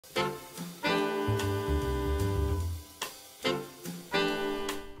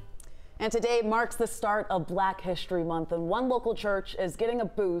And today marks the start of Black History Month, and one local church is getting a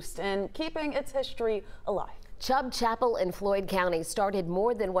boost and keeping its history alive. Chubb Chapel in Floyd County started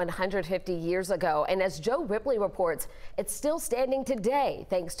more than 150 years ago, and as Joe Ripley reports, it's still standing today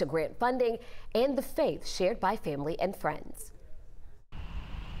thanks to grant funding and the faith shared by family and friends.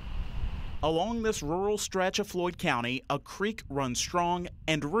 Along this rural stretch of Floyd County, a creek runs strong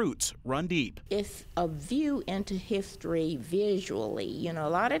and roots run deep. It's a view into history visually. You know, a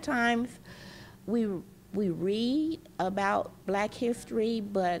lot of times we read about Black history,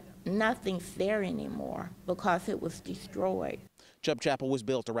 but nothing's there anymore because it was destroyed. Chubb Chapel was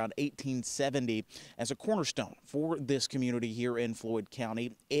built around 1870 as a cornerstone for this community here in Floyd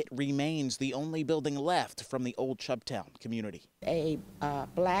County. It remains the only building left from the old Chubbtown community. A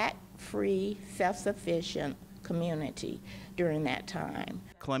Black, free, self-sufficient community during that time.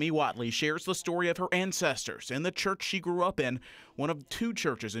 Clemmy Watley shares the story of her ancestors and the church she grew up in, one of 2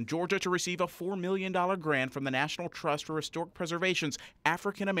 churches in Georgia to receive a $4 million grant from the National Trust for Historic Preservation's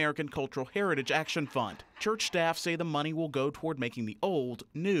African American Cultural Heritage Action Fund. Church staff say the money will go toward making the old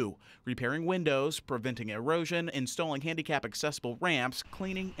new, repairing windows, preventing erosion, installing handicap-accessible ramps,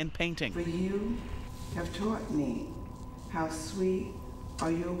 cleaning and painting. For you have taught me how sweet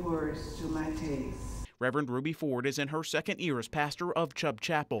are your words to my taste. Reverend Ruby Ford is in her 2nd year as pastor of Chubb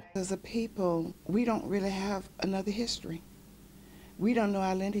Chapel. As a people, we don't really have another history. We don't know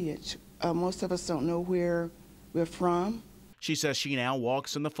our lineage. Most of us don't know where we're from. She says she now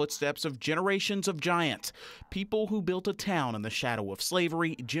walks in the footsteps of generations of giants, people who built a town in the shadow of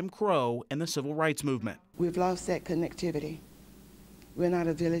slavery, Jim Crow, and the Civil Rights Movement. We've lost that connectivity. We're not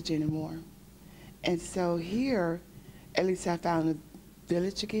a village anymore. And so here, at least I found a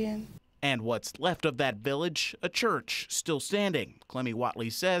village again. And what's left of that village, a church still standing, Clemmy Watley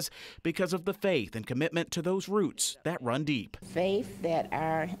says, because of the faith and commitment to those roots that run deep. Faith that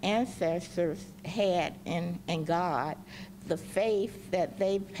our ancestors had in God, the faith that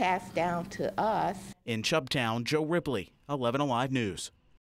they passed down to us. In Chubbtown, Joe Ripley, 11 Alive News.